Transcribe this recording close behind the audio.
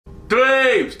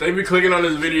babes, thank you for clicking on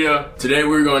this video. Today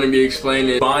we're going to be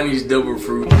explaining Bonney'S devil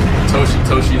fruit.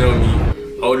 Toshi no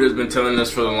Mi. Oda's been telling us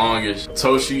for the longest.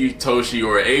 Toshi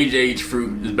or age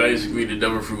fruit is basically the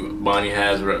devil fruit Bonnie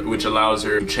has, which allows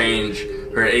her to change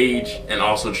her age and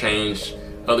also change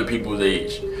other people's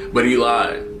age. But he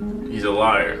lied. He's a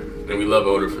liar. And we love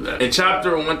Oda for that. In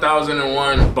chapter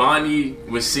 1001, Bonney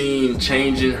was seen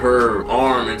changing her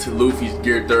arm into Luffy's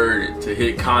Gear 3rd to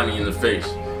hit Connie in the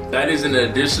face. That is an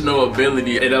additional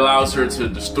ability. It allows her to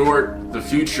distort the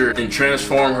future and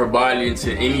transform her body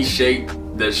into any shape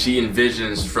that she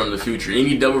envisions from the future.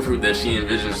 Any devil fruit that she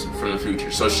envisions from the future.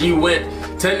 So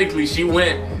technically she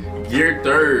went Gear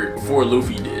 3rd before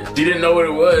Luffy did. She didn't know what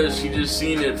it was, she just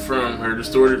seen it from her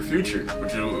distorted future,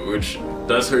 which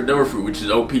that's her devil fruit, which is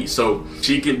OP. So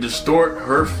she can distort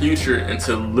her future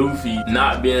into Luffy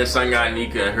not being Sun God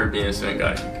Nika and her being Sun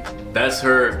God Nika. That's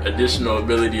her additional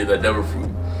ability of that devil fruit.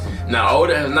 Now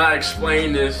Oda has not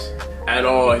explained this at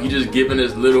all. He just given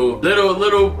us little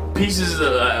pieces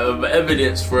of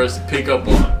evidence for us to pick up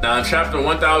on. Now in chapter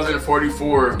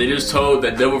 1044, they just told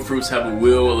that devil fruits have a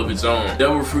will of its own.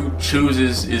 Devil fruit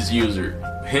chooses its user.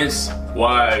 Hence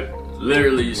why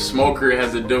literally Smoker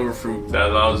has a devil fruit that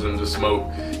allows them to smoke.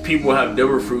 People have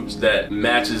devil fruits that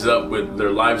matches up with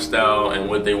their lifestyle and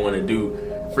what they want to do.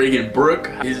 Freaking Brook,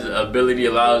 his ability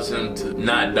allows him to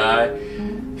not die.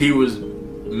 He was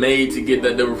made to get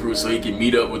that devil fruit so he can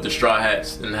meet up with the Straw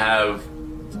Hats and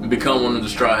become one of the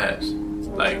Straw Hats.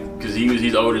 Like, cause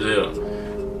he's old as hell.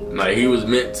 Like, he was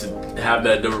meant to have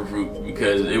that devil fruit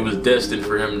because it was destined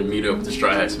for him to meet up with the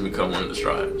Straw Hats and become one of the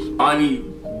Straw Hats. Bonnie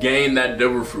gained that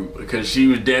devil fruit because she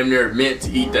was damn near meant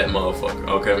to eat that motherfucker,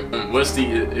 okay? What's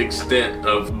the extent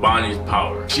of Bonnie's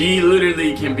power? She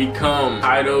literally can become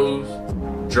Kaido's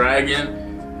dragon,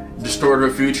 distort her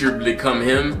future to become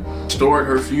him, distort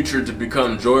her future to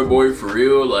become Joy Boy for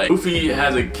real. Like, Luffy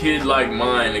has a kid-like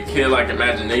mind, a kid-like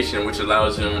imagination, which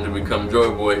allows him to become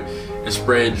Joy Boy and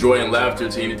spread joy and laughter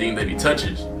to anything that he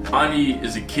touches. Bonnie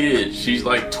is a kid, she's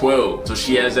like 12, so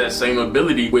she has that same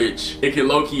ability, which it can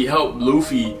low-key help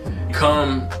Luffy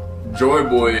become Joy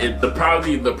Boy. It's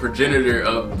probably the progenitor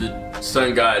of the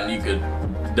Sun God Nika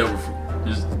devil fruit.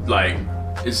 Just like,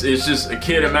 it's just a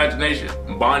kid imagination.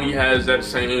 Bonnie has that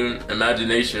same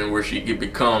imagination where she could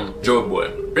become Joy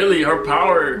Boy. Really, her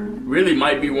power really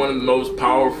might be one of the most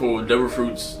powerful devil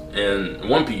fruits in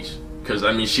One Piece. Because,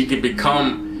 I mean, she could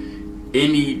become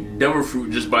any devil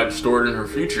fruit just by distorting her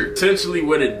future. Essentially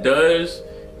what it does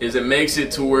is it makes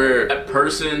it to where that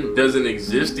person doesn't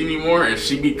exist anymore and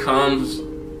she becomes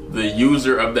the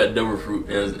user of that devil fruit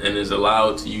and is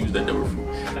allowed to use that devil fruit.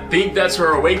 I think that's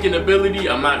her awakened ability.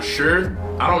 I'm not sure.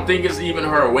 I don't think it's even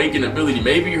her awakened ability.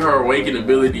 Maybe her awakened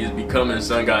ability is becoming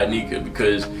Sun God Nika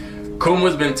because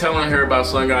Kuma's been telling her about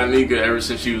Sun God Nika ever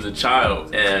since she was a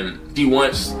child, and she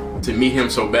wants to meet him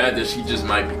so bad that she just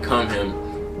might become him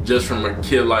just from a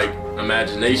kid-like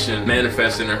imagination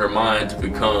manifesting in her mind to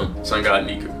become Sun God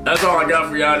Nika. That's all I got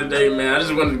for y'all today, man. I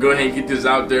just wanted to go ahead and get this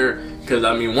out there because,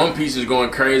 I mean, One Piece is going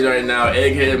crazy right now.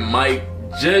 Egghead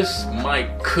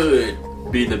could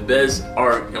be the best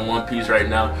arc in One Piece right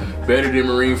now. Better than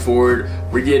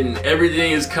Marineford. We're getting,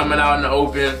 everything is coming out in the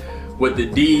open. What the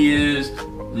D is,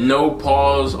 no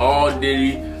pause, all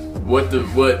Diddy. What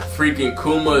freaking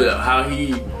Kuma, how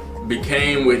he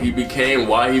became what he became,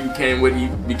 why he became what he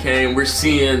became. We're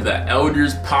seeing the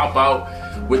elders pop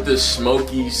out with the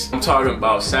Smokies. I'm talking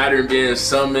about Saturn being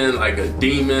summoned like a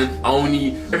demon,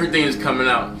 Oni. Everything is coming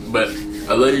out. But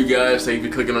I love you guys. Thank you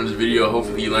for clicking on this video.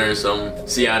 Hopefully you learned something.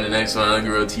 See y'all in the next one. Ugly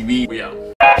Real TV. We out.